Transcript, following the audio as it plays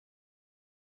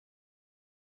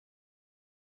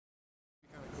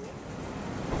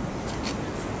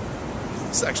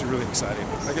It's actually really exciting.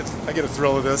 I get a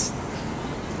thrill of this.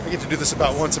 I get to do this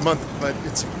about once a month, but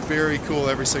it's very cool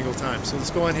every single time. So let's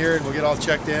go in here and we'll get all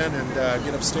checked in and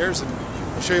get upstairs, and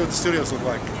I'll show you what the studios look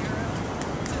like.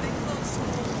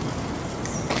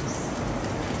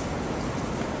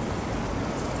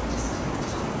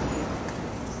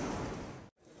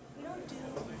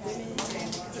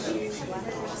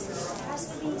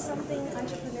 Something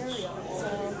entrepreneurial, so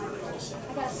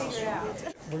I gotta figure it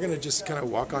out. We're gonna just kind of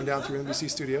walk on down through NBC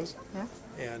Studios. Yeah.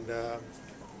 And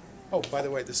oh, by the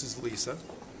way, this is Lisa.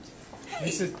 Hey.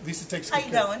 Lisa takes How good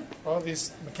you care. going? All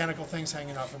these mechanical things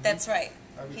hanging off of me. That's right.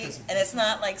 Because And it's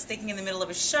not like sticking in the middle of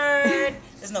his shirt.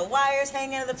 There's no wires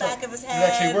hanging out of the back of his head.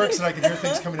 It actually works, and I can hear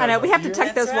things coming out. I know, of we my have to ear.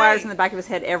 tuck those That's wires right. in the back of his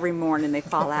head every morning. They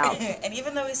fall out. And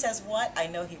even though he says what, I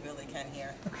know he really can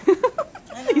hear.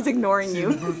 He's ignoring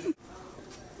you.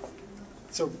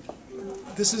 So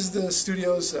this is the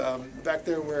studios back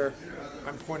there where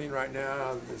I'm pointing right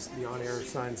now. The on-air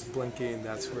sign's blinking.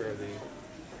 That's where the...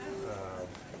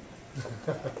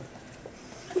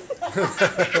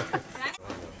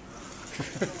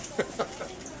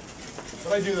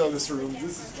 What I do though, this room, this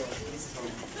is fun. This is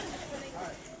fun.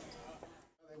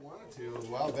 They wanted to a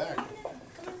while back.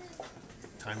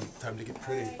 Time to get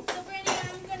pretty. So Brandy, I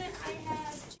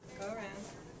have Go around.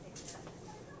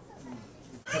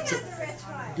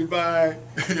 Goodbye.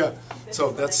 Yeah.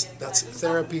 So that's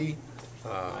therapy,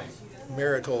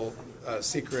 marital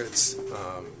secrets,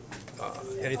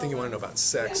 anything you want to know about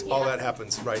sex. All that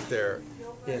happens right there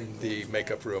in the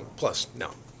makeup room. Plus,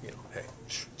 now, hey,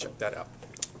 check that out.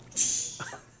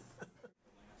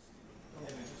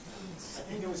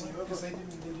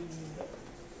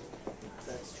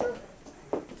 That's true.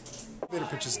 Elevator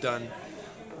pitch is done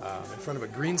in front of a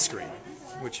green screen,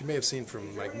 which you may have seen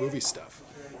from like movie stuff.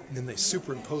 And then they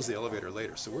superimpose the elevator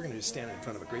later. So we're going to just stand in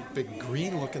front of a great big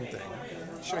green looking thing.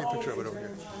 I'll show you a picture of it over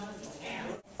here.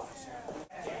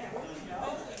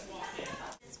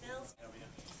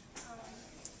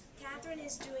 Catherine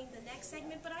is doing the next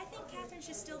segment, but I think Catherine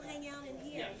should still hang out in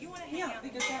here. You want to hang out?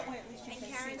 because that way at least you And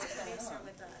Karen's a producer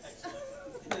with us.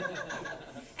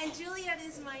 And Juliet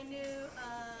is my new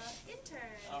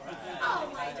intern. All right. Oh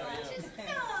my gosh.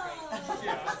 No.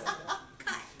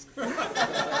 Cut.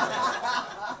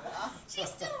 She's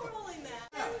still rolling that.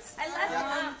 I left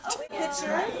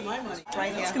Picture.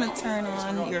 Right, it's going to turn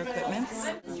on your equipment.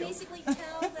 basically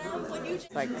tell them when you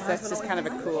just... Like, that's just kind of a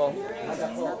cool...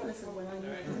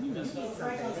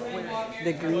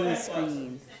 The green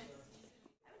screen.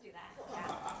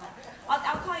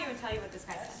 I'll call you and tell you what this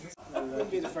guy said.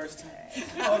 Wouldn't be the first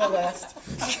Or the last.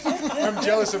 I'm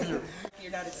jealous of you.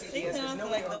 You're not a CBS. There's no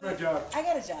way. Good job. I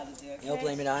got a job to do. You'll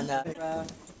blame it on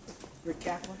Rick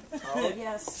Kaplan. Oh,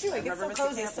 yes. Shoot, it gets so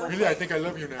cozy. So Really, I think I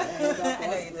love you now. I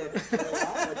know you did.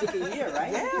 I think a year,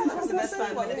 right? Yeah, that's the best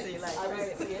 5 minutes of your life. I was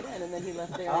at CNN, and then he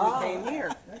left there and he came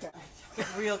here. Get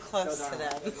real close to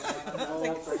that.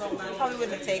 Probably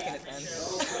wouldn't have taken it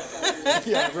then.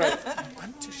 Yeah, right.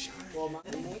 I'm too shy.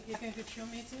 You think you show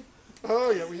me too?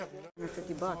 Oh, yeah, we have...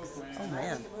 $50. Oh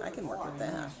man, I can work with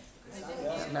that.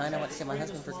 Now I know what to get my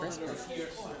husband for Christmas.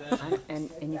 And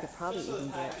you could probably even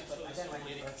get...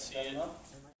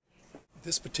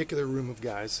 This particular room of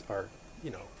guys are,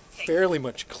 fairly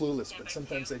much clueless, but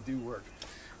sometimes they do work.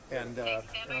 And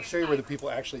I'll show you where the people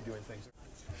actually doing things.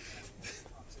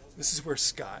 This is where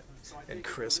Scott and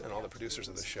Chris and all the producers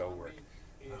of the show work.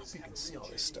 I hope you can see all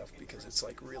this stuff because it's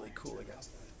like really cool. They got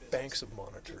banks of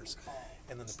monitors,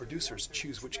 and then the producers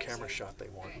choose which camera shot they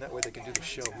want, and that way they can do the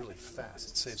show really fast.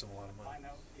 It saves them a lot of money.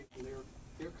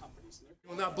 You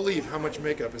will not believe how much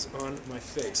makeup is on my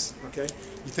face, okay?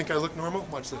 You think I look normal?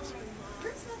 Watch this.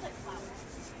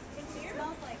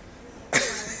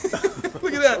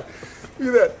 Look at that.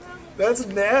 Look at that. That's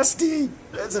nasty.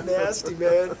 That's nasty,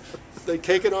 man. They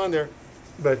cake it on there.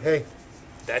 But hey,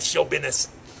 that's show business.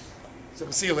 So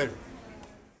we'll see you later.